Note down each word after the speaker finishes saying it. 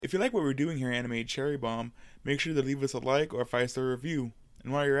If you like what we're doing here, Anime Cherry Bomb, make sure to leave us a like or a 5-star review.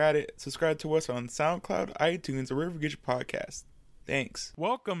 And while you're at it, subscribe to us on SoundCloud, iTunes, or wherever you get your podcast. Thanks.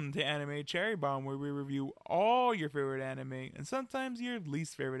 Welcome to Anime Cherry Bomb, where we review all your favorite anime and sometimes your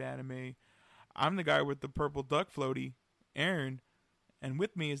least favorite anime. I'm the guy with the purple duck floaty, Aaron, and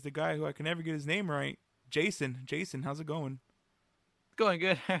with me is the guy who I can never get his name right, Jason. Jason, how's it going? Going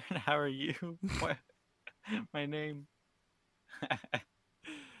good, Aaron. How are you? What? My name.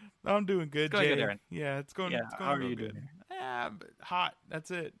 I'm doing It's good, going good, Jay. Aaron. Yeah, it's going Yeah, it's how going are real you good. doing? Yeah, but hot. That's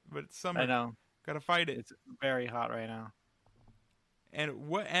it. But it's I summer. know Gotta fight it. it's very hot right now. And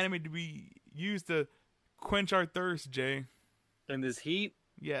what anime do we use to quench our thirst, Jay? In this heat,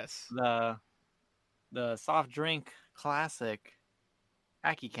 Yes. the soft drink classic,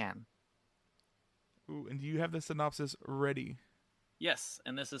 Akikan. Ooh, and do you have the synopsis ready? Yes,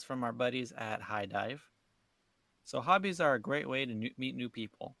 and this is from our buddies at High Dive. So hobbies are a great way to meet new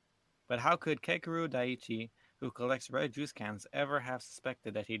people. But how could Keikaru Daiichi, who collects red juice cans, ever have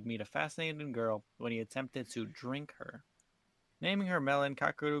suspected that he'd meet a fascinating girl when he attempted to drink her? Naming her Melon,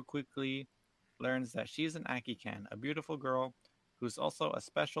 Kakeru quickly learns that she's an Akikan, a beautiful girl who's also a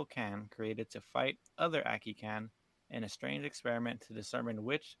special can created to fight other Akikan in a strange experiment to determine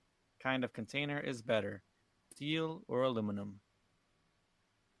which kind of container is better, steel or aluminum.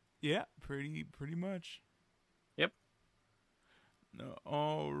 Yeah, pretty much. Yep. No,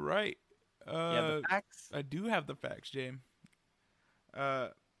 all right. You have the facts? I do have the facts, Jay. All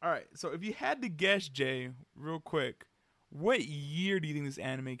right. So if you had to guess, Jay, real quick, what year do you think this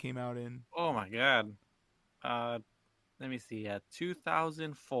anime came out in? Oh my god. Uh, Let me see.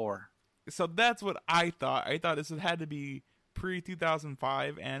 2004. So that's what I thought. I thought this had to be pre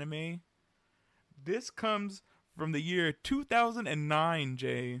 2005 anime. This comes from the year 2009,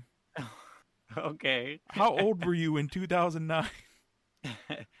 Jay. Okay. How old were you in 2009?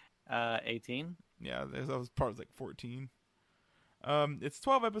 18. Yeah, I was probably like 14. It's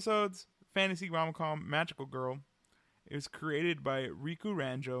 12 episodes, fantasy rom-com, magical girl. It was created by Riku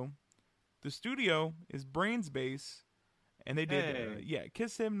Ranjo. The studio is Brainsbase, and they did Hey.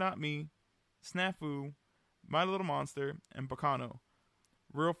 Kiss Him Not Me, Snafu, My Little Monster, and Bacano.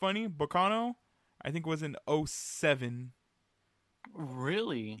 Real funny, Bacano, I think was in '07.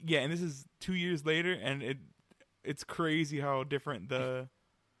 Really? Yeah, and this is 2 years later, and it's crazy how different the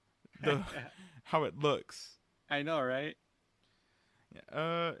how it looks. I know, right?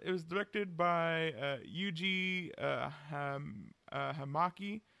 It was directed by Yuji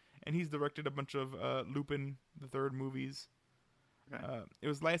Hamaki, and he's directed a bunch of Lupin the Third movies. Okay. It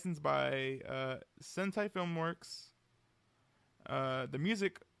was licensed by Sentai Filmworks. The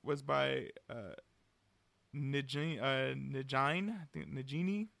music was by Nijine, I think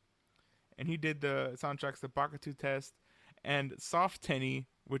Nijini, and he did the soundtracks to Bakutu Test and Soft Tenny,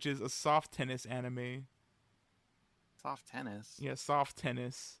 which is a soft tennis anime. Soft tennis. Yeah, soft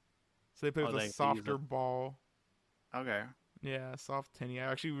tennis. So they play with a They use softer ball. Okay. Yeah, soft tenny.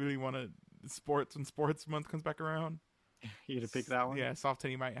 I actually really want to sports when sports month comes back around. You to pick that one? Yeah, soft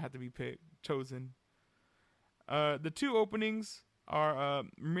tenny might have to be chosen. The two openings are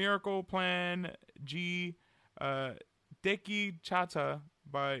Miracle Plan G, Deki Chata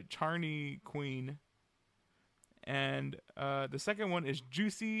by Charney Queen, and the second one is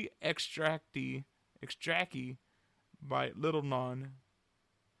Juicy Extracty by Little Non.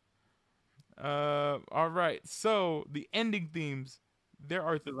 All right. So the ending themes. There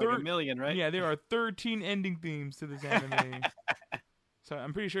are There's like a million, right? Yeah, there are 13 ending themes to this anime. So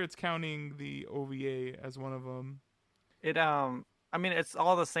I'm pretty sure it's counting the OVA as one of them. I mean, it's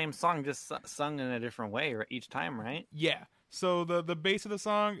all the same song, just sung in a different way each time, right? Yeah. So the base of the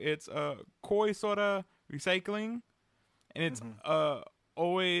song, it's Koi Soda Recycling, and it's Mhm.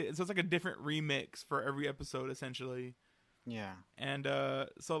 always, so it's like a different remix for every episode essentially. Yeah. And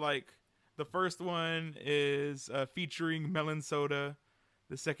so like the first one is featuring melon soda.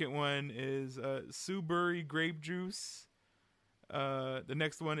 The second one is Subury grape juice. The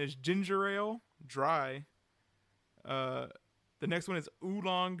next one is ginger ale dry. The next one is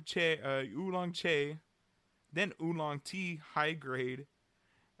oolong che, then oolong tea high grade.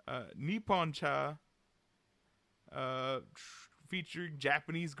 Nippon cha, featuring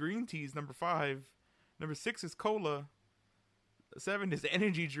Japanese green teas. Number 5. Number 6 is cola. 7 is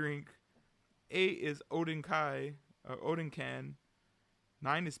energy drink. 8 is Odin can.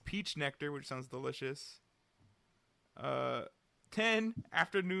 9 is peach nectar, which sounds delicious. 10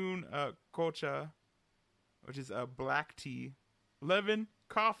 afternoon kocha, which is black tea. 11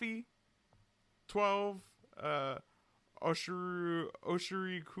 coffee. 12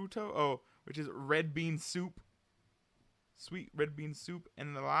 oshiri kuto, which is red bean soup. sweet red bean soup,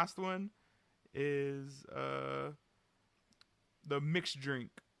 and the last one is the mixed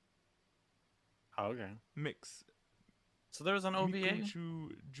drink. Oh, okay. Mix. So there was an OVA? Mikuchu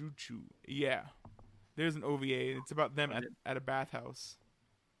Juchu. Yeah. There's an OVA. It's about them at a bathhouse.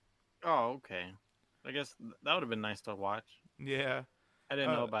 Oh, okay. I guess that would have been nice to watch. Yeah. I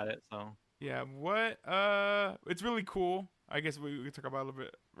didn't know about it, so. Yeah, what? It's really cool. I guess we can talk about it a little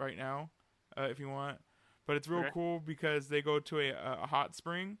bit right now, if you want. But it's real cool because they go to a hot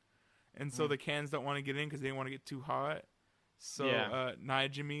spring, and so the cans don't want to get in because they don't want to get too hot. So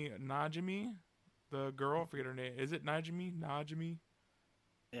Najimi, the girl, I forget her name. Is it Najimi?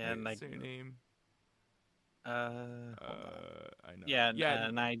 Yeah, like say her name. I know. Yeah,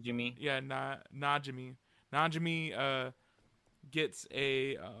 Najimi. Yeah, Najimi. Najimi gets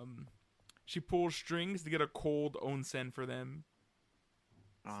a she pulls strings to get a cold onsen for them.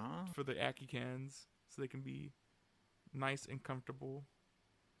 For the Aki cans, so they can be nice and comfortable.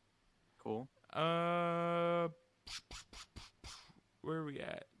 Cool. Where are we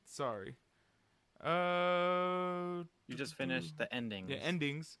at? Sorry. You just finished the endings. The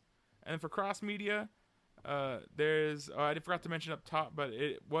endings. And for cross media, there's I forgot to mention up top, but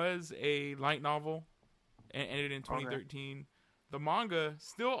it was a light novel and ended in 2013. Okay. The manga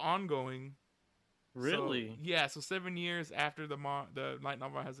still ongoing. Really? So 7 years after the light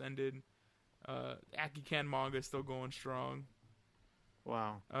novel has ended, Aki-Kan manga is still going strong.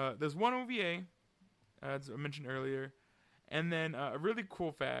 Wow. There's one OVA, as I mentioned earlier, and then a really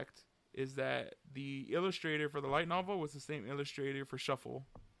cool fact is that the illustrator for the light novel was the same illustrator for Shuffle.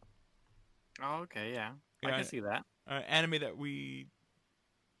 Oh, okay, yeah. I can see that. Anime that we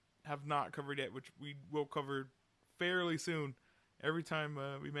have not covered yet, which we will cover fairly soon. Every time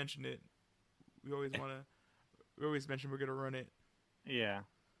we mention it, we always mention we're gonna run it. Yeah.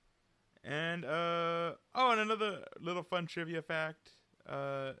 And and another little fun trivia fact.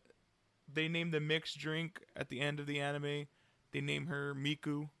 They named the mixed drink at the end of the anime. They name her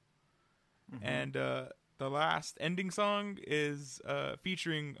Miku. Mm-hmm. And the last ending song is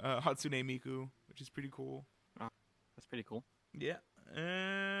featuring Hatsune Miku, which is pretty cool. That's pretty cool. Yeah.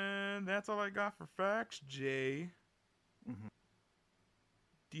 And that's all I got for facts, Jay. Mm-hmm.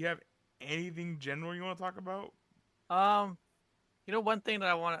 Do you have anything general you want to talk about? One thing that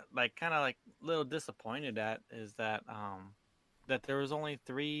I want to kind of a little disappointed at is that that there was only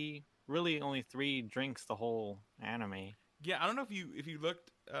three drinks the whole anime. Yeah, I don't know if you looked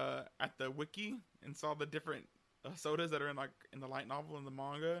at the wiki and saw the different sodas that are in the light novel and the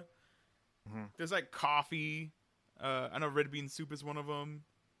manga. Mm-hmm. There's coffee. I know red bean soup is one of them.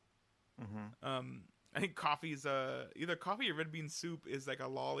 Mm-hmm. I think coffee is either coffee or red bean soup is a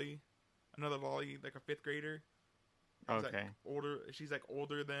lolly, another lolly, a fifth grader. Okay. Older. She's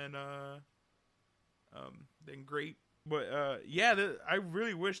older than Grape. But I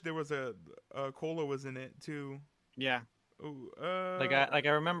really wish there was a cola was in it too. Yeah. Ooh, I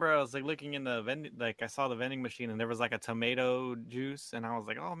remember I was looking in the vending, I saw the vending machine and there was a tomato juice and I was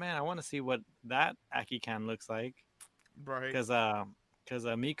like, oh man, I want to see what that Aki-Kan looks like. Right. Because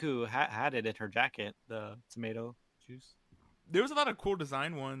Miku had it in her jacket, the tomato juice. There was a lot of cool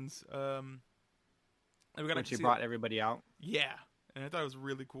design ones. When she brought everybody out. Yeah, and I thought it was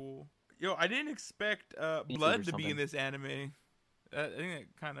really cool. Yo, I didn't expect blood to be in this anime. I think it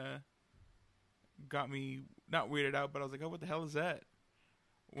kind of got me not weirded out, but I was like, oh, what the hell is that?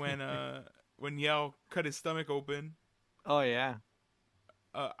 When Yell cut his stomach open. Oh yeah.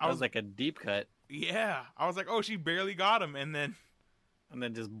 I was a deep cut. Yeah, I was like, oh, she barely got him, and then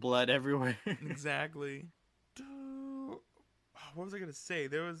just blood everywhere. Exactly. What was I gonna say?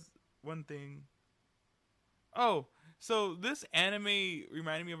 There was one thing. Oh, so this anime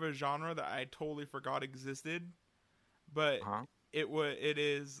reminded me of a genre that I totally forgot existed, but it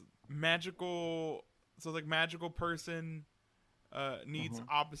is magical. So magical person needs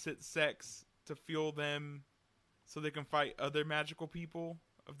opposite sex to fuel them, so they can fight other magical people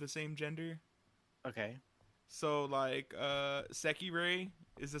of the same gender. Okay. So Sekirei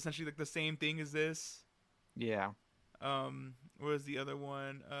is essentially the same thing as this. Yeah. What was the other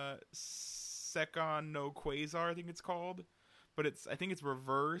one? Sekon no Quasar, I think it's called, but I think it's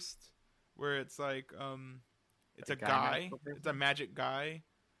reversed, where it's it's a guy, it's a magic guy,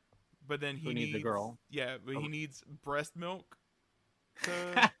 but then he needs a girl. Yeah, but he needs breast milk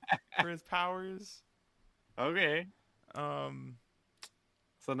for his powers. Okay. So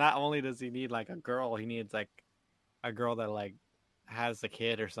not only does he need a girl, he needs a girl that has a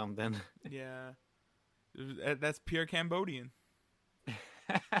kid or something. Yeah, that's pure Cambodian.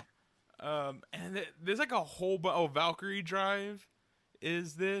 And there's a whole Valkyrie Drive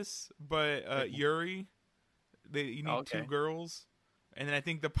is this, but Yuri, you Oh, need two okay. girls, and then I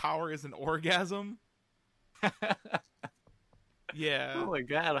think the power is an orgasm. Yeah, Oh my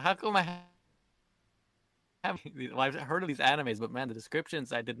god! How come I haven't? Well, I've heard of these animes, but man, the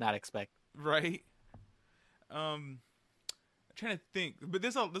descriptions I did not expect. right. I'm trying to think, but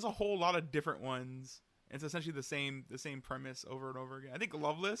there's a whole lot of different ones. It's essentially the same premise over and over again. I think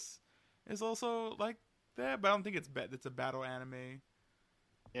Loveless is also like that, but I don't think it's a battle anime.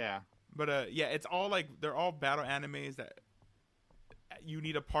 Yeah. But yeah, it's all like they're all battle animes that you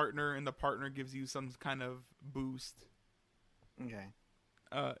need a partner, and the partner gives you some kind of boost. Okay.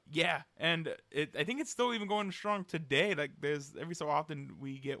 Yeah, and I think it's still even going strong today. Like there's every so often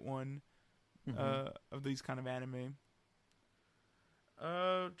we get one Mm-hmm. of these kind of anime.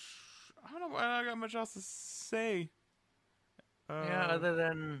 I don't know why I got much else to say. Yeah. Uh, Other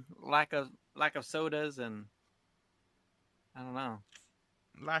than lack of sodas and I don't know,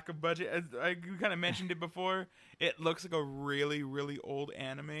 Lack of budget. As you kind of mentioned it before, it looks like a really really old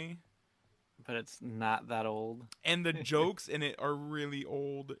anime, but it's not that old. and the jokes in it are really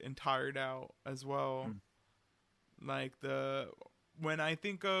old and tired out as well. Mm. Like when I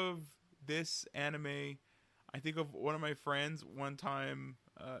think of this anime, I think of one of my friends one time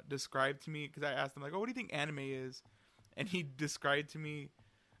described to me, because I asked him like, "Oh, what do you think anime is?" And he described to me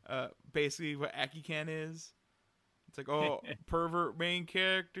basically what Akikan is. It's like, oh, pervert main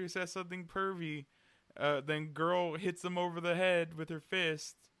character says something pervy, then girl hits him over the head with her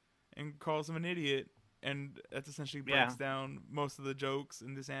fist and calls him an idiot, and that's essentially breaks Yeah. down most of the jokes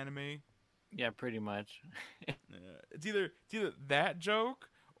in this anime. Yeah, pretty much. It's either that joke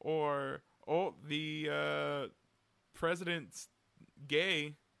or the president's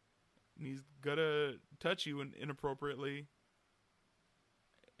gay and he's gonna touch you inappropriately,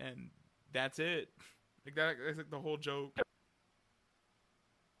 and that's it. Like that's like the whole joke.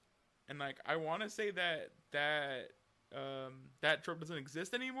 And like I want to say that trope doesn't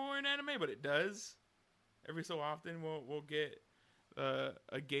exist anymore in anime, but it does. Every so often we'll get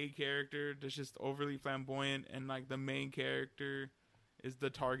a gay character that's just overly flamboyant, and like the main character is the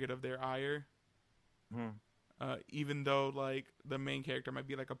target of their ire. Hmm. Even though like the main character might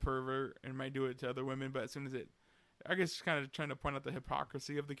be like a pervert and might do it to other women, but as soon as I guess kind of trying to point out the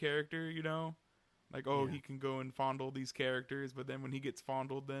hypocrisy of the character, you know, like oh Yeah. he can go and fondle these characters, but then when he gets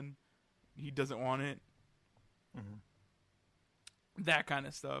fondled, then he doesn't want it. That kind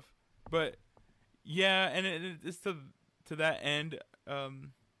of stuff. But yeah, and it's to that end. I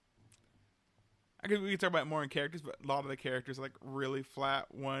guess we can talk about it more in characters, but a lot of the characters are like really flat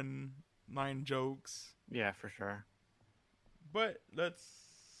one line jokes. Yeah, for sure. But let's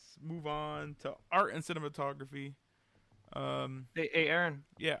move on to art and cinematography. Hey, Aaron.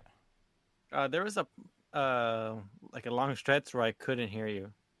 Yeah. There was a like a long stretch where I couldn't hear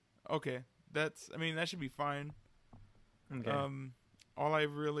you. Okay. I mean, that should be fine. Okay. All I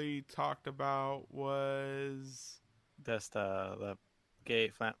really talked about was Just the gay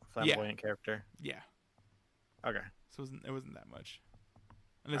flamboyant character. yeah. Okay. So it wasn't that much,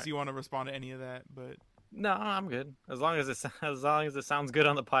 unless Right. you want to respond to any of that. But No, I'm good. As long as it sounds good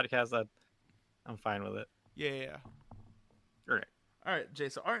on the podcast, I'm fine with it. yeah. Okay. All right, Jay.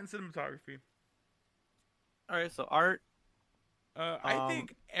 So art and cinematography. All right. So art. I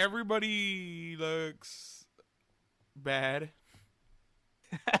think everybody looks bad.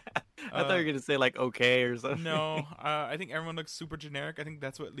 I thought you were gonna say like okay or something. No, I think everyone looks super generic. I think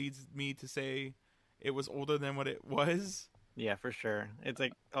that's what leads me to say it was older than what it was. Yeah, for sure. It's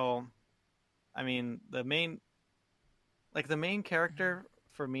like I mean the main character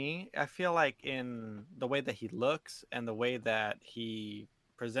for me, I feel like in the way that he looks and the way that he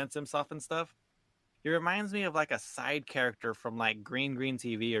presents himself and stuff, he reminds me of like a side character from like Green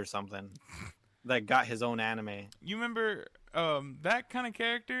TV or something that got his own anime. You remember that kind of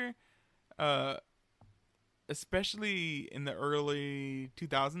character, uh, especially in the early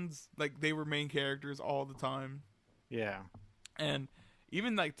 2000s. Like they were main characters all the time, Yeah. and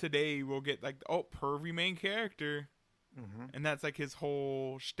even like today we'll get like pervy main character, Mm-hmm. and that's like his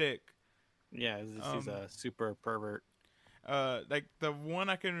whole shtick. Yeah, he's a super pervert. Like the one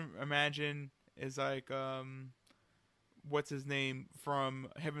I can imagine is like what's his name from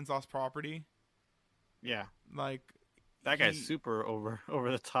Heaven's Lost Property. Yeah, Like that guy's super over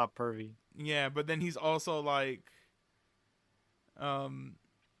the top pervy. yeah, but then he's also like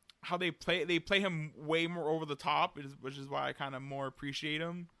how they play him way more over the top, which is why I kind of more appreciate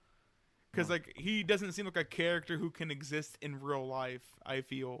him, because like he doesn't seem like a character who can exist in real life. I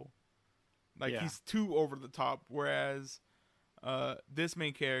feel like he's too over the top, whereas this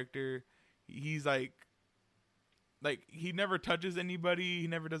main character, he's like he never touches anybody, he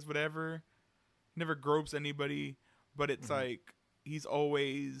never does whatever, never gropes anybody, but it's like he's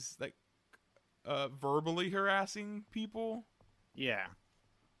always like verbally harassing people. Yeah.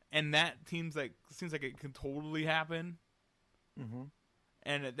 And that seems like it can totally happen. Mm-hmm.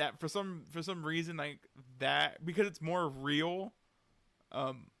 And that for some reason, like that, because it's more real,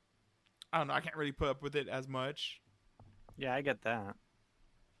 I don't know, I can't really put up with it as much. Yeah, I get that.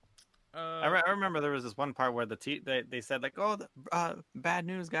 I remember there was this one part where they said like, "Oh, bad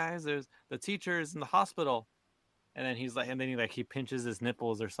news, guys! There's the teacher is in the hospital," and then he pinches his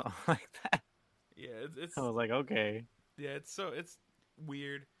nipples or something like that. Yeah, it's I was like, okay. Yeah, it's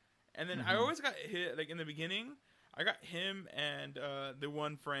weird. And then I always got hit, like in the beginning, I got him and the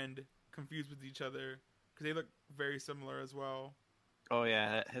one friend confused with each other because they look very similar as well. Oh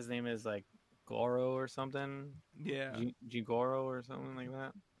yeah, his name is like Goro or something. Yeah, Jigoro or something like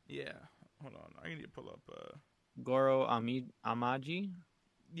that. Yeah, hold on, I need to pull up. Goro Amaji.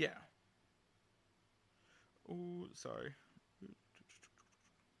 Yeah. Oh, sorry.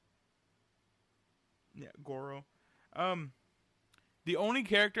 Yeah, Goro. The only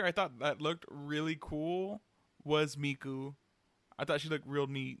character I thought that looked really cool was Miku. I thought she looked real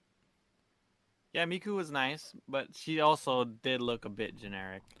neat. Yeah, Miku was nice, but she also did look a bit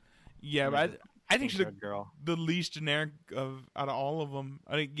generic. Yeah, but I think she looked girl. the least generic out of all of them.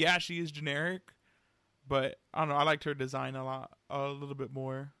 I think she is generic, but I don't know. I liked her design a little bit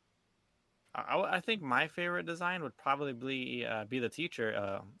more. I think my favorite design would probably be the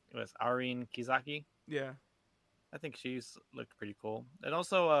teacher. It was Arin Kizaki. Yeah, I think she's looked pretty cool, and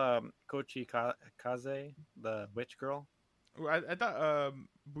also Kochi Kaze, the witch girl. I thought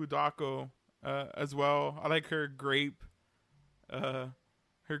Budako as well. I like her grape hair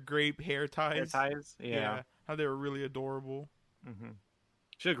ties. Hair ties, yeah. How they were really adorable. Mm-hmm.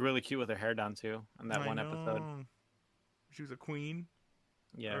 She looked really cute with her hair done too in that one episode. She was a queen.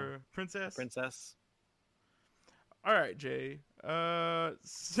 Yeah. Or princess. Princess. All right, Jay.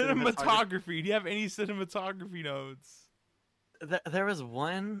 Cinematography. Do you have any cinematography notes? There was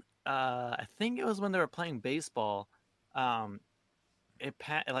one. I think it was when they were playing baseball. It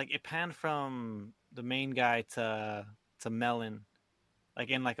panned from the main guy to Melon, like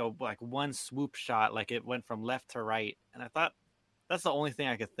in like one swoop shot. Like it went from left to right, and I thought that's the only thing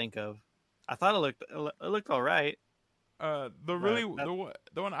I could think of. I thought it looked all right. The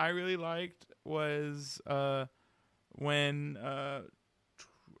one I really liked was when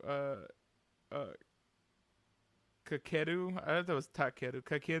Kakeru, I thought it was Takeru.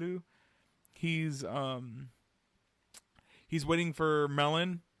 Kakeru, he's waiting for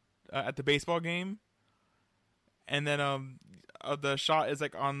Melon at the baseball game, and then the shot is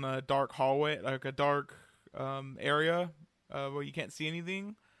like on the dark hallway, like a dark area where you can't see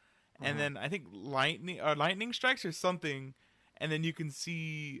anything. And then I think lightning strikes or something, and then you can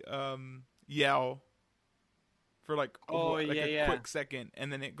see Yell for like a quick second,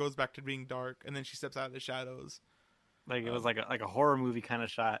 and then it goes back to being dark, and then she steps out of the shadows. Like it was like a horror movie kind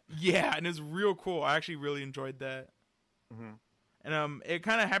of shot. Yeah, and it was real cool. I actually really enjoyed that. Mm-hmm. And it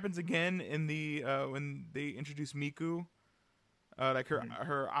kind of happens again in the when they introduce Miku. Like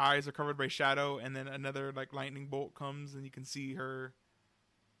her eyes are covered by shadow, and then another like lightning bolt comes, and you can see her.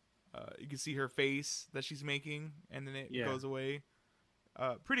 You can see her face that she's making, and then it goes away.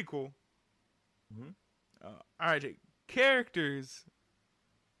 Pretty cool. Mm-hmm. All right, Jake. Characters.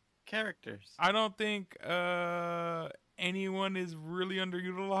 I don't think anyone is really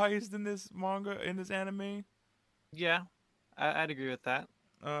underutilized in this manga, in this anime. Yeah, I'd agree with that.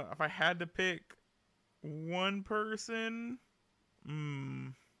 If I had to pick one person,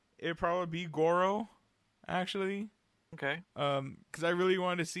 it'd probably be Goro, actually. Okay. Because I really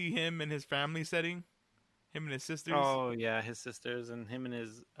wanted to see him and his family setting, him and his sisters. Oh yeah, his sisters and him in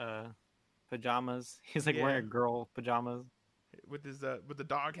his pajamas. He's like wearing girl pajamas with the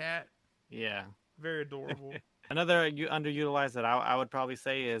dog hat. Yeah, very adorable. Another underutilized that I would probably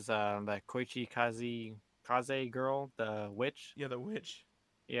say is that Koichi Kaze girl, the witch. Yeah, the witch.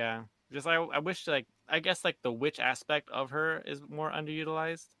 Yeah, just I wish I guess the witch aspect of her is more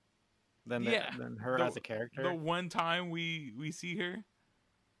underutilized. Than her as a character. The one time we see her.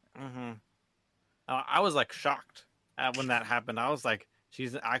 Mm-hmm. I was like shocked when that happened. I was like,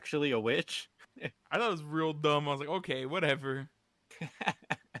 she's actually a witch. I thought it was real dumb. I was like, okay, whatever.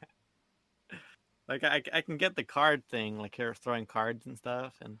 Like I can get the card thing, like her throwing cards and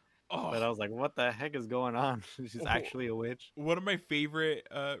stuff, but I was like, what the heck is going on? She's actually a witch. One of my favorite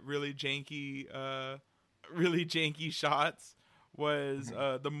really janky shots was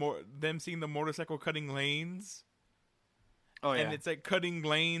them seeing the motorcycle cutting lanes. Oh yeah, and it's like cutting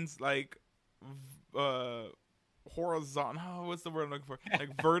lanes like horizontal. What's the word I'm looking for?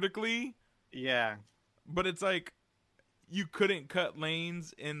 Like vertically, Yeah. But it's like you couldn't cut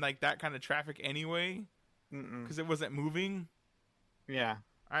lanes in like that kind of traffic anyway Mm-mm. because it wasn't moving. Yeah.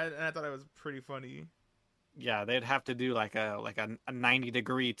 And I thought it was pretty funny. Yeah, they'd have to do like a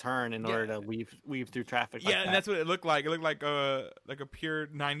 90-degree turn in order to weave through traffic like Yeah, and that. that's what it looked like. It looked like a pure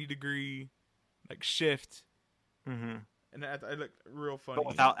 90-degree like shift, Mm-hmm. and it looked real funny. But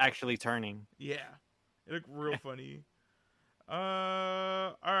without actually turning. Yeah, it looked real funny.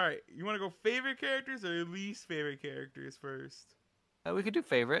 All right. You want to go favorite characters or least favorite characters first? We could do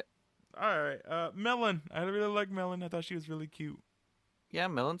favorite. All right. Melon. I really like Melon. I thought she was really cute. Yeah,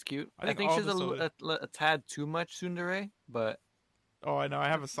 Melon's cute. I I think think all she's the a tad too much tsundere, but Oh, I know. I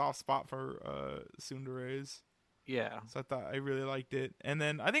have a soft spot for tsunderes, yeah. so I thought I really liked it. And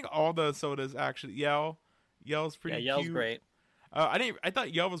then I think all the sodas actually. Yell's pretty Yeah, Yell's cute. great. I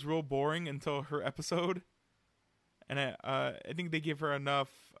thought Yell was real boring until her episode, and I think they give her enough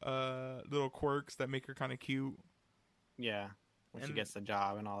little quirks that make her kind of cute. Yeah, when she And- gets the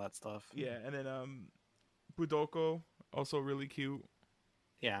job and all that stuff. Yeah, and then Budoko also really cute.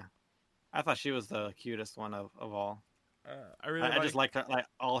 Yeah. I thought she was the cutest one of all. I really I just liked her, like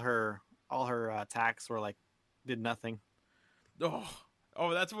all her attacks were like did nothing. Oh,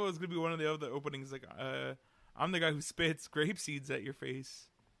 that's what was gonna be one of the other openings. Like, I'm the guy who spits grape seeds at your face.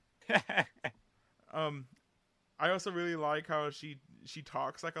 I also really like how she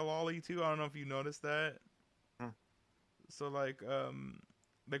talks like a lolly too. I don't know if you noticed that. Hmm. So like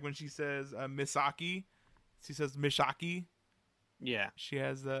when she says Misaki, she says Mishaki. Yeah. She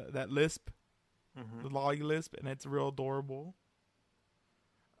has that lisp, Mm-hmm. the lolly lisp, and it's real adorable.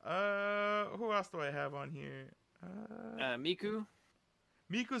 Who else do I have on here? Miku.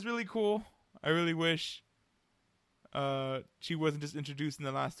 Miku's really cool. I really wish she wasn't just introduced in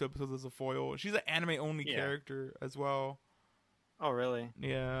the last 2 episodes as a foil. She's an anime only character as well. Oh, really?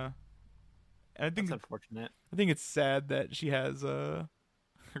 Yeah. And I think That's unfortunate. I think it's sad that she has the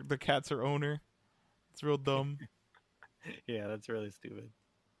cat's her owner. It's real dumb. Yeah, that's really stupid.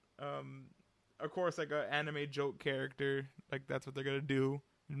 Of course, like an anime joke character, like that's what they're gonna do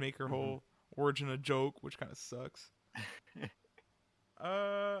and make her whole origin a joke, which kind of sucks.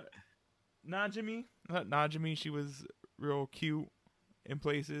 Najimi. I thought Najimi, she was real cute in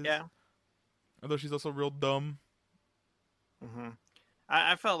places. Yeah. Although she's also real dumb. Mm-hmm.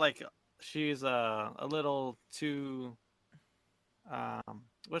 I felt like she's a little too.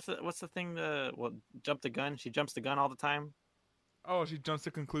 What's the thing? Jump the gun. She jumps the gun all the time. Oh, she jumps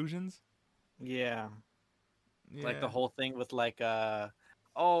to conclusions. Yeah. Yeah. Like the whole thing with like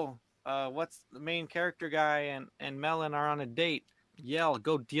what's the main character guy and Melon are on a date. Yell,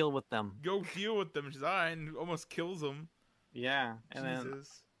 go deal with them. Go deal with them. She's and almost kills them. Yeah, and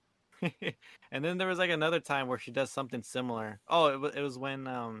Jesus. then and then there was like another time where she does something similar. Oh, it was when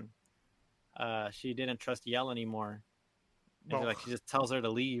she didn't trust Yell anymore. And like she just tells her to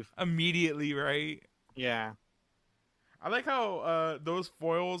leave immediately, right? Yeah. I like how those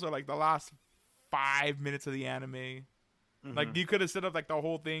foils are like the last 5 minutes of the anime. Mm-hmm. Like you could have set up like the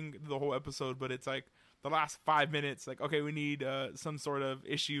whole thing, the whole episode, but it's like the last 5 minutes. Like, okay, we need some sort of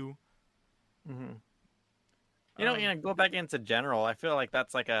issue. Mm-hmm. You know, go back into general. I feel like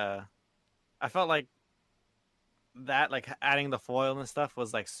that's like I felt like that, like adding the foil and stuff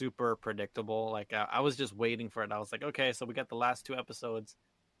was like super predictable. Like I was just waiting for it. I was like, okay, so we got the last 2 episodes.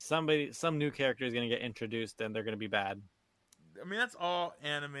 Some new character is gonna get introduced and they're gonna be bad. I mean, that's all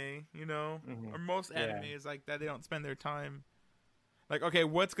anime, you know, or most anime is like that. They don't spend their time. Like, okay,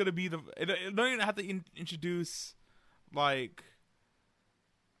 what's gonna be it don't even have to introduce like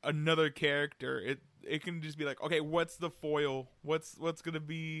another character. It can just be like, okay, what's the foil? What's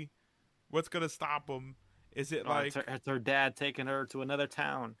gonna stop them? Is it like it's her dad taking her to another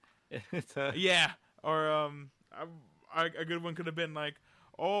town? Yeah, or a good one could have been like,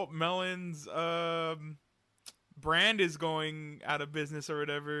 oh, Melon's brand is going out of business or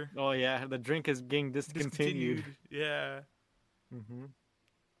whatever. Oh yeah, the drink is getting discontinued. Yeah. Mm-hmm.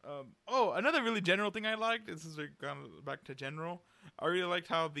 Another really general thing I liked. This is going back to general. I really liked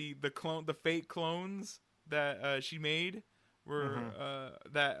how the fake clones that she made were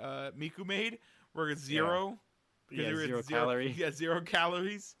that Miku made were 0. Yeah, 0 calories. Yeah, 0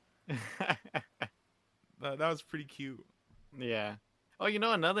 calories. That was pretty cute. Yeah. Oh, you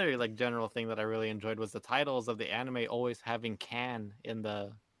know, another like general thing that I really enjoyed was the titles of the anime always having "can" in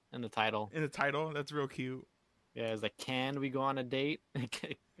the title. In the title, that's real cute. Yeah, it's like, can we go on a date?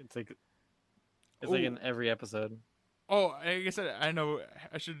 It's like in every episode. Oh, I guess I know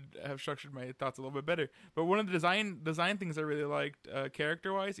I should have structured my thoughts a little bit better. But one of the design things I really liked,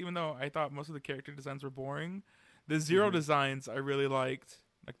 character wise, even though I thought most of the character designs were boring, the 0 designs I really liked.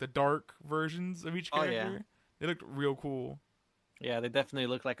 like the dark versions of each Oh, character. yeah. They looked real cool. Yeah, they definitely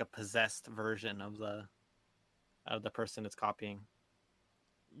look like a possessed version of the person it's copying.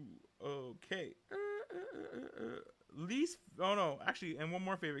 Okay. Least. Oh no, actually, and one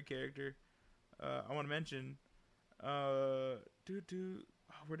more favorite character. I want to mention. Where'd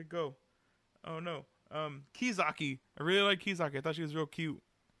it go? Oh no. Kizaki. I really like Kizaki. I thought she was real cute.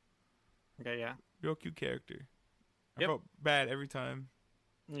 Okay, yeah. Real cute character. I Yep. felt bad every time.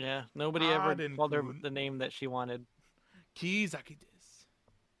 Yeah, nobody ever Aden called her Kun. the name that she wanted. Kizaki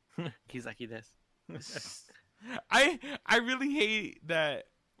this. Kizaki this. I really hate that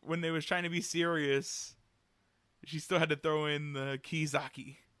when they was trying to be serious, she still had to throw in the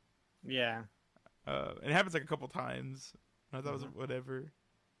Kizaki. Yeah. It happens like a couple times. I thought it was whatever.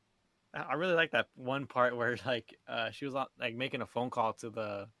 I really like that one part where like she was on, like making a phone call to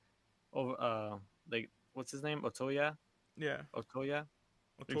the like what's his name? Otoya? Yeah. Otoya?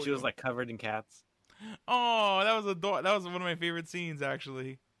 And she was like covered in cats. Oh, that was one of my favorite scenes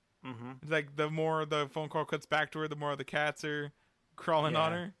actually. Mm-hmm. It's like the more the phone call cuts back to her, the more the cats are crawling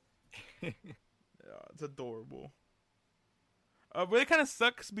on her. It's adorable. But it kind of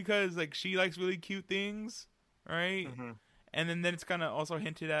sucks because like she likes really cute things, right? Mm-hmm. And then it's kind of also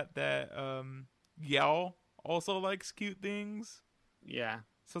hinted at that Yao also likes cute things. Yeah.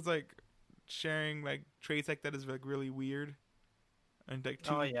 So it's like sharing like traits like that is like really weird, and like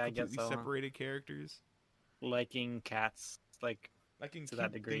two completely separated characters liking cats like to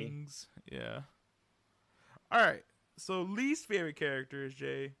that degree. Things. Yeah. All right. So least favorite characters,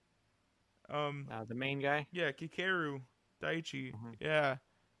 Jay. The main guy. Yeah, Kikeru Daichi. Mm-hmm. Yeah,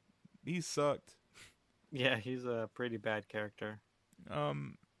 he sucked. Yeah, he's a pretty bad character. I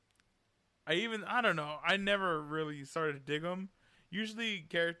don't know. I never really started to dig him. Usually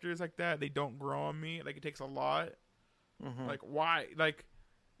characters like that, they don't grow on me. Like it takes a lot. Mm-hmm. Like why? Like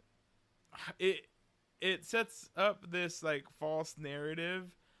it sets up this like false narrative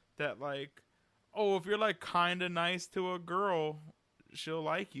that like, oh, if you're like kind of nice to a girl, she'll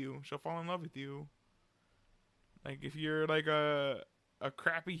like you. She'll fall in love with you. Like if you're like a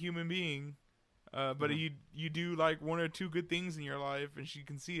crappy human being, but you do like one or two good things in your life, and she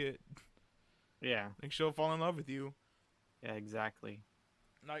can see it. Yeah, like she'll fall in love with you. Yeah, exactly.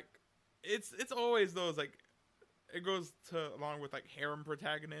 Like it's always those like it goes to along with like harem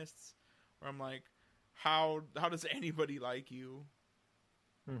protagonists, where I'm like, how does anybody like you?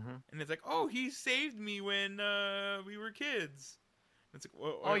 Mm-hmm. And it's like, oh, he saved me when we were kids. It's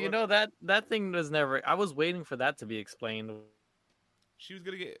like, that thing was never. I was waiting for that to be explained. She was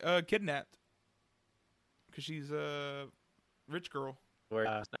gonna get kidnapped because she's a rich girl.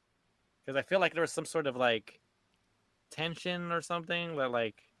 Because I feel like there was some sort of like tension or something that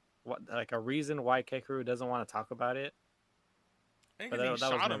like a reason why Keikaru doesn't want to talk about it. But that was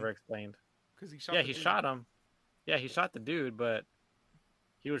never explained. Because he shot. Yeah, he shot him. Yeah, he shot the dude, but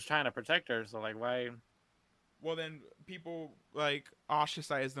he was trying to protect her. So like, why? Well, then people like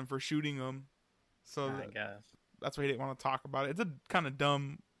ostracized them for shooting him. So I guess that's why he didn't want to talk about it. It's a kind of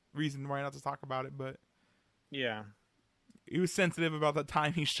dumb reason why not to talk about it, but yeah, he was sensitive about the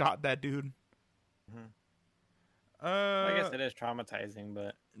time he shot that dude. Mm-hmm. I guess it is traumatizing,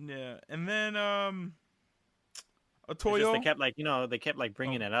 but yeah. And then Otoyo, they kept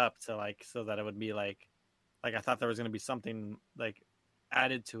bringing it up to like so that it would be like I thought there was gonna be something like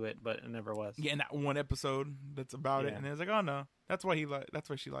added to it, but it never was. Yeah, in that one episode that's about it, and it was like, oh no, that's why that's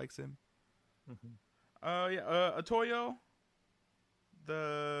why she likes him. Mm-hmm. Otoyo,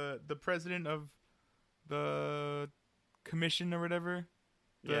 the president of the commission or whatever.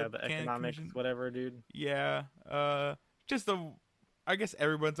 The economics commission. Whatever, dude. Yeah, I guess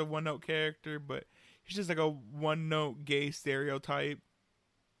everyone's a one-note character, but he's just like a one-note gay stereotype.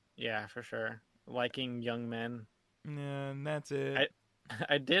 Yeah, for sure. Liking young men. Yeah, and that's it.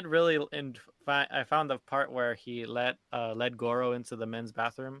 I did really, I found the part where he led Goro into the men's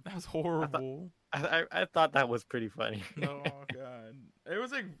bathroom. That was horrible. I thought that was pretty funny. Oh god, it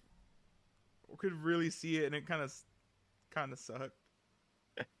was like could really see it, and it kind of sucked.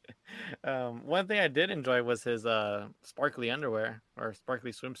 One thing I did enjoy was his sparkly underwear or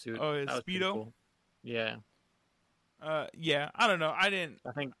sparkly swimsuit. Oh, his Speedo. Cool. Yeah. Yeah. I don't know.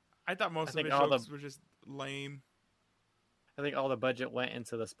 I thought most of his jokes were just lame. I think all the budget went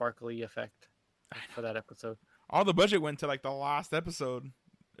into the sparkly effect for that episode. All the budget went to like the last episode.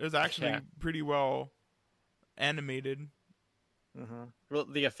 It was actually pretty well animated. Mm-hmm. Well,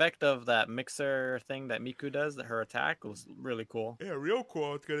 the effect of that mixer thing that Miku does, her attack, was really cool. Yeah, real cool,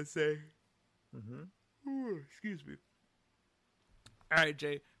 I was gonna say. Mm-hmm. Ooh, excuse me. All right,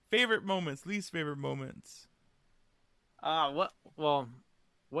 Jay. Favorite moments, least favorite moments. Well,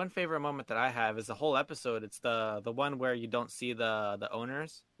 one favorite moment that I have is the whole episode. It's the one where you don't see the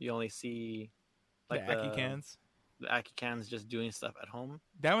owners. You only see The like Aki cans. the Aki cans just doing stuff at home.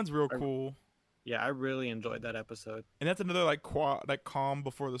 That one's real I, cool. yeah, I really enjoyed that episode. And that's another like calm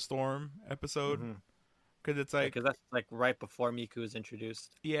before the storm episode, Mm-hmm. because it's like, Because that's like right before Miku is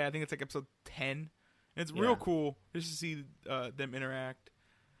introduced. yeah, I think it's like episode 10. And it's Yeah. real cool just to see them interact.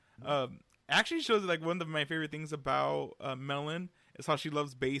 Actually shows like one of my favorite things about Melon is how she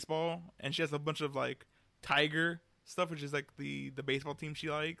loves baseball, and she has a bunch of like Tiger stuff, which is like the baseball team she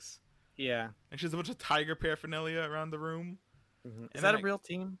likes. Yeah. And she has a bunch of Tiger paraphernalia around the room. Mm-hmm. Is And that then, a real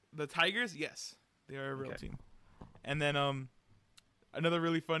team? The Tigers, yes, they are a real Okay. team. And then another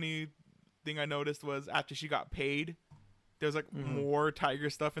really funny thing I noticed was after she got paid, there's like more Tiger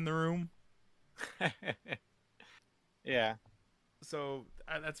stuff in the room. Yeah. So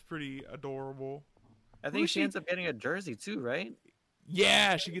that's pretty adorable. I Who think is she she? ends up getting a jersey too, right?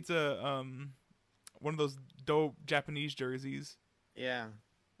 Yeah, she gets a one of those dope Japanese jerseys. Yeah.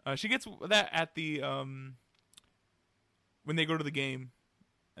 She gets that at the when they go to the game.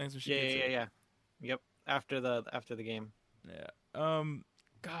 I think so she gets it. Yeah. Yep. After the game. Yeah.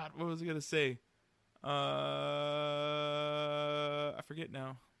 God, what was I gonna say? I forget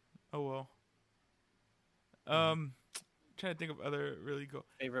now. Oh well. Trying to think of other really cool.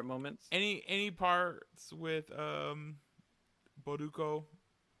 Favorite moments? Any parts with Boruko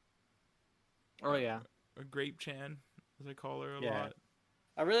Oh yeah. or Grape Chan, as I call her a Yeah. lot.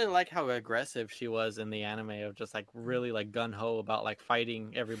 I really like how aggressive she was in the anime of just like really like gun ho about like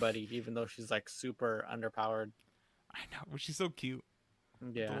fighting everybody, even though she's like super underpowered. I know, but she's so cute,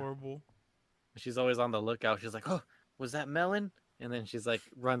 Yeah. adorable. She's always on the lookout. She's like, "Oh, was that Melon?" And then she's like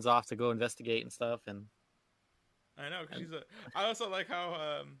runs off to go investigate and stuff. And I know, cause she's a. I also like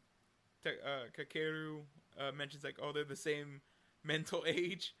how Kakeru mentions like, oh, they're the same mental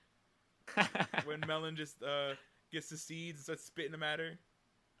age. When Melon just gets the seeds and starts spitting them at her.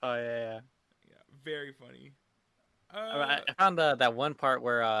 oh yeah. Yeah, very funny. I found that one part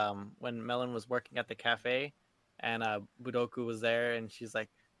where when Melon was working at the cafe, and Budoku was there, and she's like,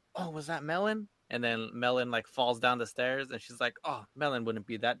 "Oh, was that Melon?" And then Melon like falls down the stairs, and she's like, "Oh, Melon wouldn't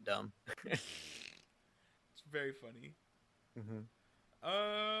be that dumb." It's very funny. Mm-hmm.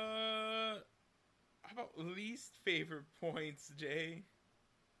 How about least favorite points, Jay?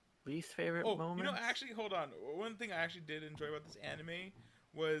 Least favorite Oh, moment? you know, actually, hold on. One thing I actually did enjoy about this anime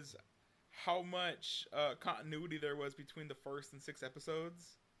was how much continuity there was between the first and 6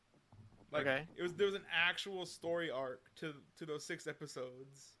 episodes. Like, Okay. there was an actual story arc to those 6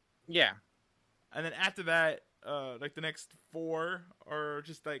 episodes, Yeah. and then after that, like the next 4 are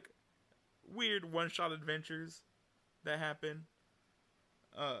just like weird one-shot adventures that happen.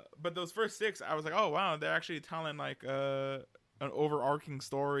 But those first 6, I was like, oh wow, they're actually telling like an overarching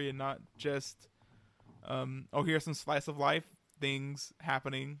story and not just oh, here's some slice of life things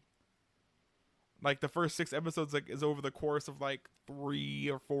happening. Like the first 6 episodes like is over the course of like 3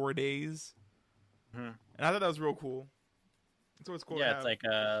 or 4 days. Mm-hmm. And I thought that was real cool. So it's cool. Yeah, to it's have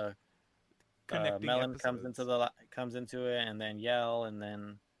like connecting Melon episodes. comes into it, and then Yell, and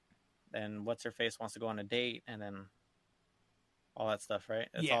then what's her face wants to go on a date, and then all that stuff, right?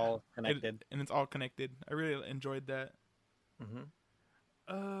 It's Yeah. all connected. And it's all connected. I really enjoyed that. Mm-hmm.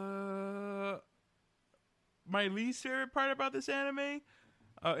 My least favorite part about this anime,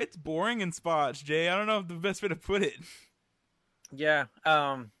 it's boring in spots, Jay. I don't know the best way to put it. Yeah.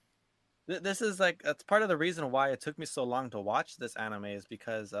 This is like that's part of the reason why it took me so long to watch this anime is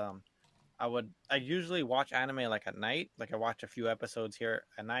because I usually watch anime like at night. Like I watch a few episodes here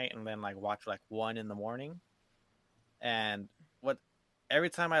at night and then like watch like one in the morning. And every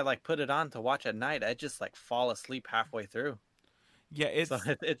time I like put it on to watch at night, I just like fall asleep halfway through. Yeah, it's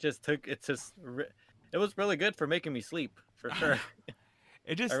So it was really good for making me sleep for sure.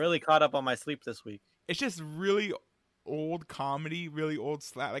 I really caught up on my sleep this week. it's just really old comedy, really old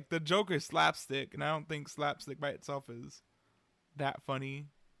slap. Like the joke is slapstick, and I don't think slapstick by itself is that funny.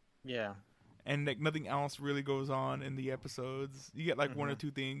 Yeah. And like nothing else really goes on in the episodes. You get like one or Mhm.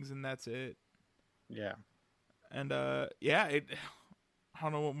 two things, and that's it. Yeah. And yeah, I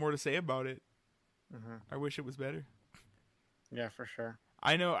don't know what more to say about it. Mm-hmm. I wish it was better. Yeah, for sure.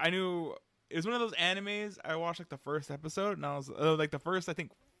 I knew it was one of those animes. I watched like the first episode, and I was like the first, I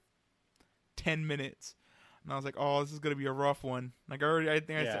think, 10 minutes, and I was like, oh, this is gonna be a rough one. Like I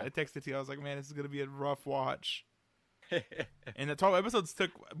think Yeah. I texted to you. I was like, man, this is gonna be a rough watch. And the 12 episodes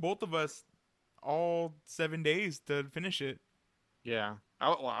took both of us all 7 days to finish it. Yeah.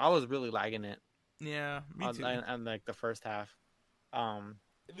 I was really lagging it. Yeah, me too. And like the first half.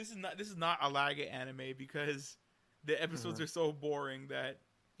 This is not a lag anime because the episodes are so boring that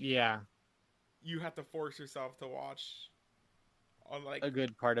Yeah, you have to force yourself to watch on like a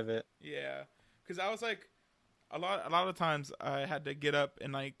good part of it. yeah, because I was like a lot of times I had to get up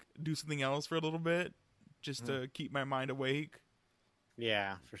and like do something else for a little bit just Mhm. to keep my mind awake.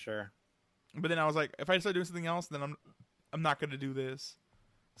 Yeah, for sure. But then I was like, if I start doing something else, then I'm not gonna do this.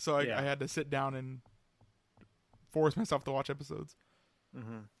 So I Yeah. had to sit down and force myself to watch episodes.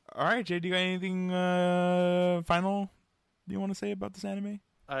 Hmm. All right, Jay, do you got anything final you want to say about this anime?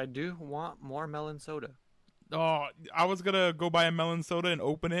 I do want more melon soda. Oh, I was gonna go buy a melon soda and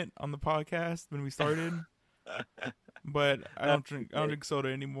open it on the podcast when we started, but I That's don't drink soda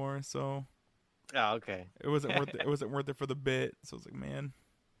anymore, so Oh, okay. it wasn't worth it. It wasn't worth it for the bit. So I was like, man,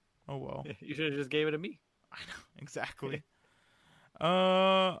 oh well. You should have just gave it to me. I know exactly.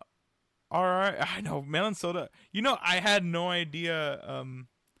 All right. I know melon soda. You know, I had no idea.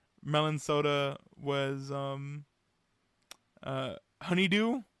 Melon soda was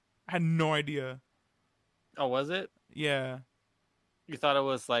honeydew. I had no idea. Oh, was it? Yeah. You thought it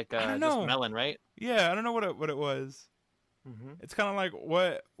was like I don't just know. melon, right? Yeah, I don't know what it was. Hmm. It's kind of like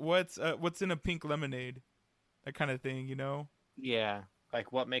what's in a pink lemonade, that kind of thing, you know? Yeah.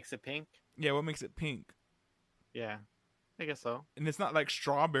 Like what makes it pink? Yeah, what makes it pink? Yeah, I guess so. And it's not like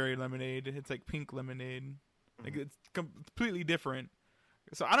strawberry lemonade. It's like pink lemonade. Like Mhm. it's completely different.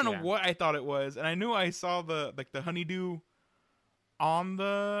 So I don't know Yeah. what I thought it was, and I knew I saw the honeydew on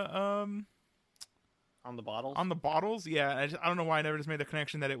On the bottles. the bottles. Yeah, I don't know why I never just made the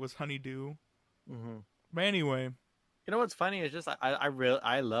connection that it was honeydew. Hmm. But anyway, You know what's funny is just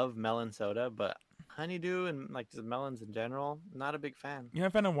I love melon soda, but honeydew and like just melons in general, not a big fan. you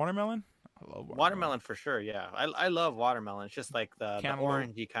haven't found a watermelon? I love Watermelon for sure, yeah. I love watermelon. It's just like the Cantaloupe.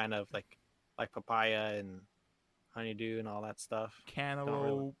 orangey kind of like papaya and honeydew and all that stuff.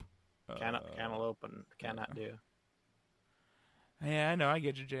 Cantaloupe. Cantaloupe and cannot do. Yeah, I know. I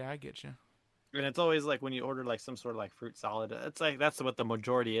get you, Jay. I get you. And it's always like when you order like some sort of like fruit salad, it's like that's what the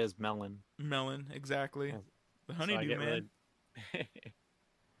majority is, melon. Melon, exactly. Yeah. The So I honeydew, get man. really.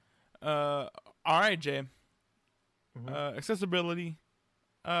 All right, Jay. Mhm. Accessibility.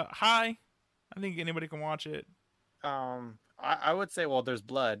 Hi. I think anybody can watch it. I would say, well, there's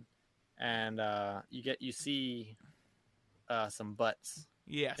blood, and you see some butts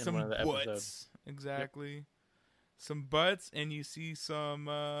Yeah, in one some of the butts. episodes. Exactly. Some butts, and you see some.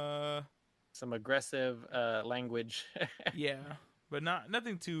 Some aggressive language. Yeah, but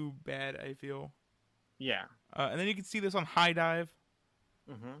nothing too bad. I feel. Yeah. And then you can see this on High Dive.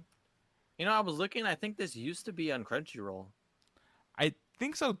 Hmm. You know, I was looking. I think this used to be on Crunchyroll. I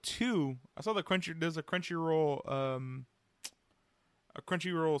think so too. I saw there's a Crunchyroll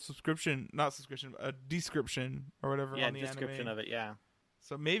subscription, not subscription, a description or whatever Yeah, on the description anime. of it. Yeah.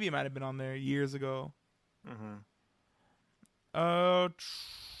 So maybe it might have been on there years ago. Hmm.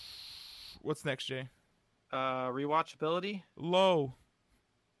 What's next, Jay? Rewatchability. Low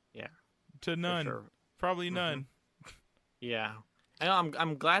Yeah. to For none. sure. Probably Mhm. none. Yeah. I know.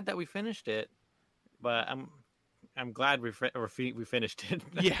 I'm glad that we finished it, but I'm glad we finished it.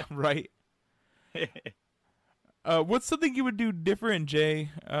 Yeah, right. What's something you would do different, Jay?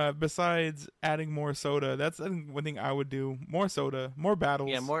 Besides adding more soda, that's I think one thing I would do. More soda, more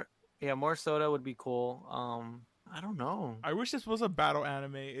battles. more soda would be cool. I don't know. I wish this was a battle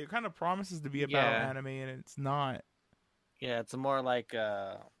anime. It kind of promises to be a battle anime, and it's not. Yeah, it's a more like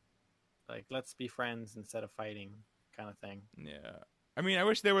let's be friends instead of fighting kind of thing. Yeah, I mean, I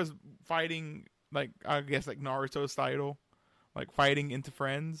wish there was fighting, like I guess like Naruto style, like fighting into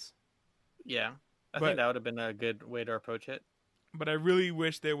friends. Yeah, I But- think that would have been a good way to approach it. But I really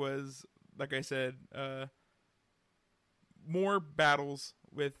wish there was, like I said, more battles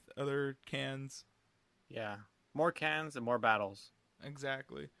with other cans. Yeah, more cans and more battles.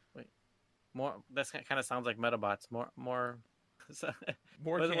 Exactly. More. That kind of sounds like Metabots. More. More What's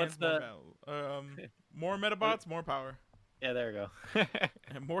cans, more the- battle. More Metabots, more power. Yeah, there we go.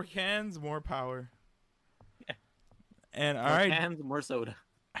 And more cans, more power. Yeah. And all More right, cans, more soda.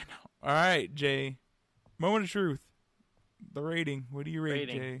 I know. All right, Jay. Moment of truth. The rating. What do you rate,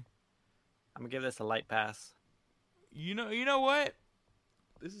 Rating. Jay? I'm gonna give this a light pass. You know what?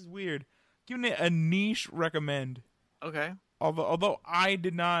 This is weird. Giving it a niche recommend. Okay. Although I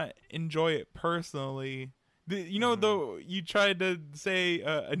did not enjoy it personally. Though you tried to say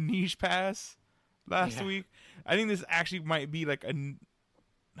a niche pass last Yeah. week, I think this actually might be like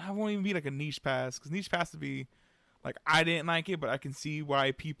I won't even be like a niche pass, because niche pass would be like I didn't like it, but I can see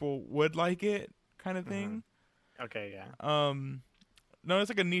why people would like it, kind of thing. Okay. Yeah. No, it's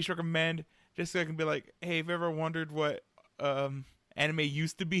like a niche recommend, just so I can be like, hey, if you ever wondered what anime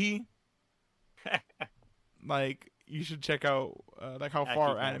used to be, like you should check out like how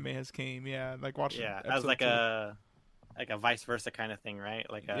far anime has came. Yeah, like watch. Yeah, as like a vice versa kind of thing, right?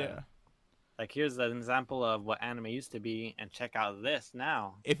 Like like here's an example of what anime used to be, and check out this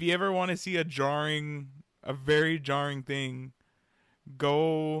now. If you ever want to see a very jarring thing,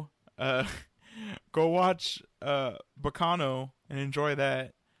 go go watch Bacano and enjoy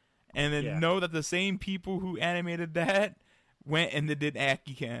that, and then know that the same people who animated that went and they did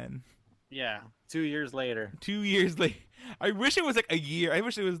Akikan. Yeah, 2 years later. 2 years later. I wish it was like a year. I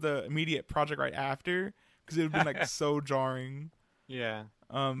wish it was the immediate project right after, because it would have been like so jarring. Yeah.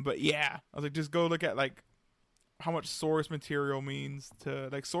 But yeah, I was like, just go look at like how much source material means to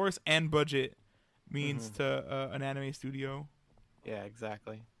like source and budget means to an anime studio. Yeah,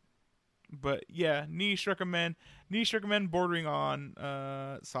 exactly. But yeah, niche recommend bordering on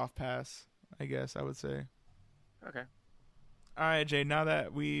soft pass, I guess I would say. Okay. All right, Jay. Now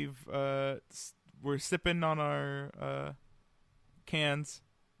that we're sipping on our cans.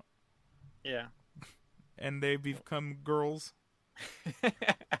 Yeah. And they become girls.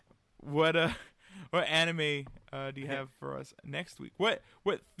 What anime do you have for us next week? What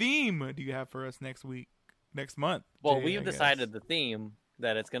theme do you have for us next month? Well, Jay, we've decided the theme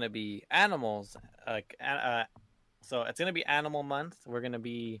that it's going to be animals. So it's going to be Animal Month. We're going to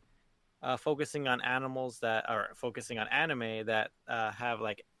be focusing on animals that are focusing on anime that have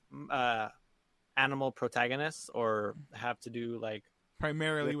like animal protagonists or have to do like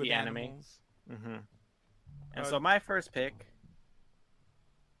primarily with the animals. Anime. And so my first pick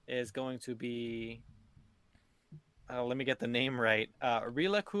is going to be let me get the name right.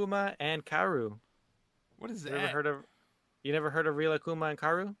 Rilakuma and Karu. What is that? You never heard of Rilakuma and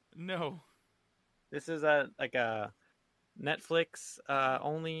Karu? No. This is a Netflix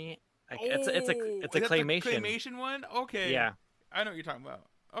only. It's a claymation. The claymation one? Okay. Yeah. I know what you're talking about.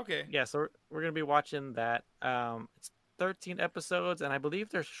 Okay. Yeah, so we're gonna be watching that. It's 13 episodes, and I believe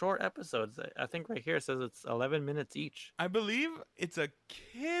they're short episodes. I think right here it says it's 11 minutes each. I believe it's a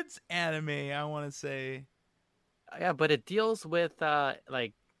kids anime, I want to say. Yeah, but it deals with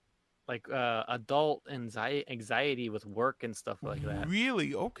like adult anxiety with work and stuff like that.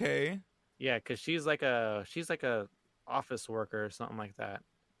 Really? Okay. Yeah, because she's like a office worker or something like that.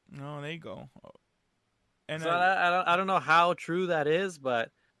 Oh, there you go. And so I don't know how true that is, but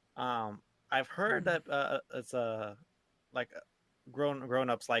I've heard that it's like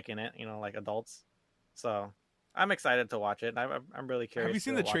grown-ups liking it, like adults. So I'm excited to watch it. I'm really curious. Have you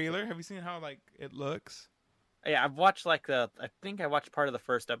seen the trailer? Have you seen how like it looks? Yeah, I've watched I think I watched part of the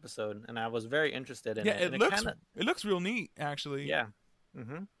first episode, and I was very interested in it. Yeah, it looks real neat, actually. Yeah.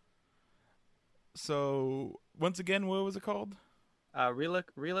 Mm-hmm. So once again, what was it called?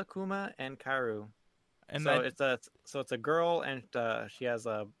 Rilakuma and Karu. And so it's a girl, and she has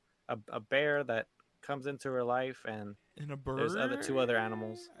a bear that comes into her life, and a bird. There's two other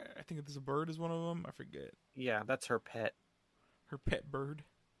animals. I think there's a bird is one of them. I forget. Yeah, that's her pet. Her pet bird.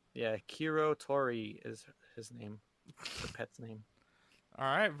 Yeah, Kiro Tori is his name. The pet's name. All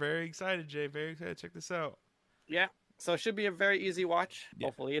right, very excited, Jay. Very excited. Check this out. Yeah, so it should be a very easy watch. Yeah.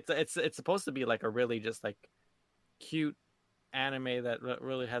 Hopefully, it's supposed to be like a really just like cute anime that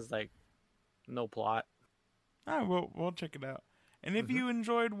really has like no plot. All right, we'll check it out. And if you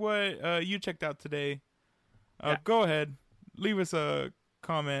enjoyed what you checked out today, go ahead, leave us a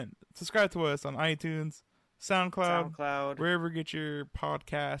comment, subscribe to us on iTunes, SoundCloud, wherever you get your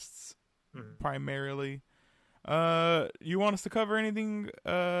podcasts, primarily. You want us to cover anything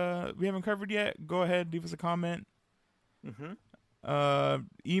we haven't covered yet? Go ahead, leave us a comment.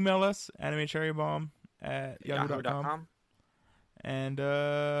 Email us, animecherrybomb@yahoo.com. And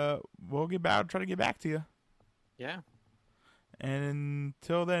we'll try to get back to you. Yeah. And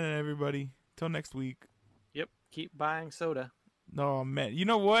until then, everybody, till next week. Yep. Keep buying soda. Oh man, you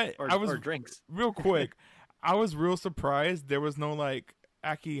know what? Or drinks. Real quick. I was real surprised there was no like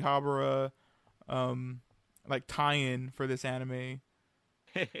Akihabara, like tie-in for this anime.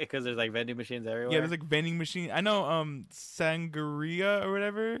 Because there's like vending machines everywhere. Yeah, there's like vending machine. I know, Sangria or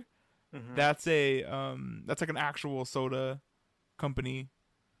whatever. That's like an actual soda company.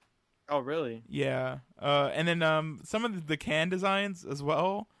 Oh, really? Yeah. And then some of the can designs as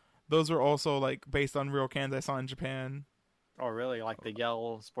well. Those were also like based on real cans I saw in Japan. Oh, really? Like the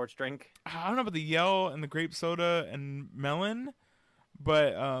Yell sports drink? I don't know about the Yell and the grape soda and melon,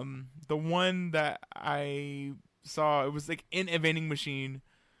 but the one that I saw, it was like in a vending machine,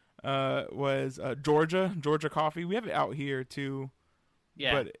 was Georgia coffee. We have it out here too.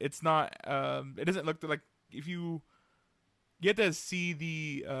 Yeah. But it's not. It doesn't look like if you get to see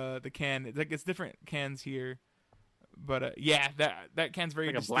the can. It's like it's different cans here, but yeah, that can's very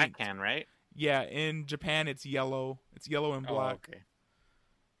like distinct. A black can, right? Yeah, in Japan it's yellow. It's yellow and black. Oh, okay.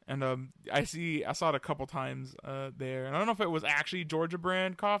 And I saw it a couple times there. And I don't know if it was actually Georgia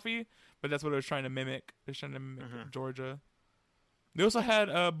brand coffee, but that's what it was trying to mimic. It was trying to mimic Georgia. They also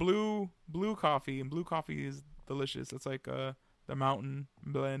had blue coffee, and blue coffee is delicious. It's like the mountain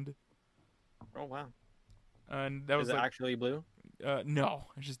blend. Oh wow. And that was Is it actually blue? No,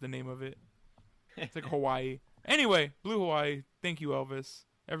 it's just the name of it. It's like Hawaii. Anyway, Blue Hawaii. Thank you, Elvis.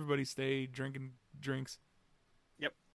 Everybody stay drinking drinks. Yep.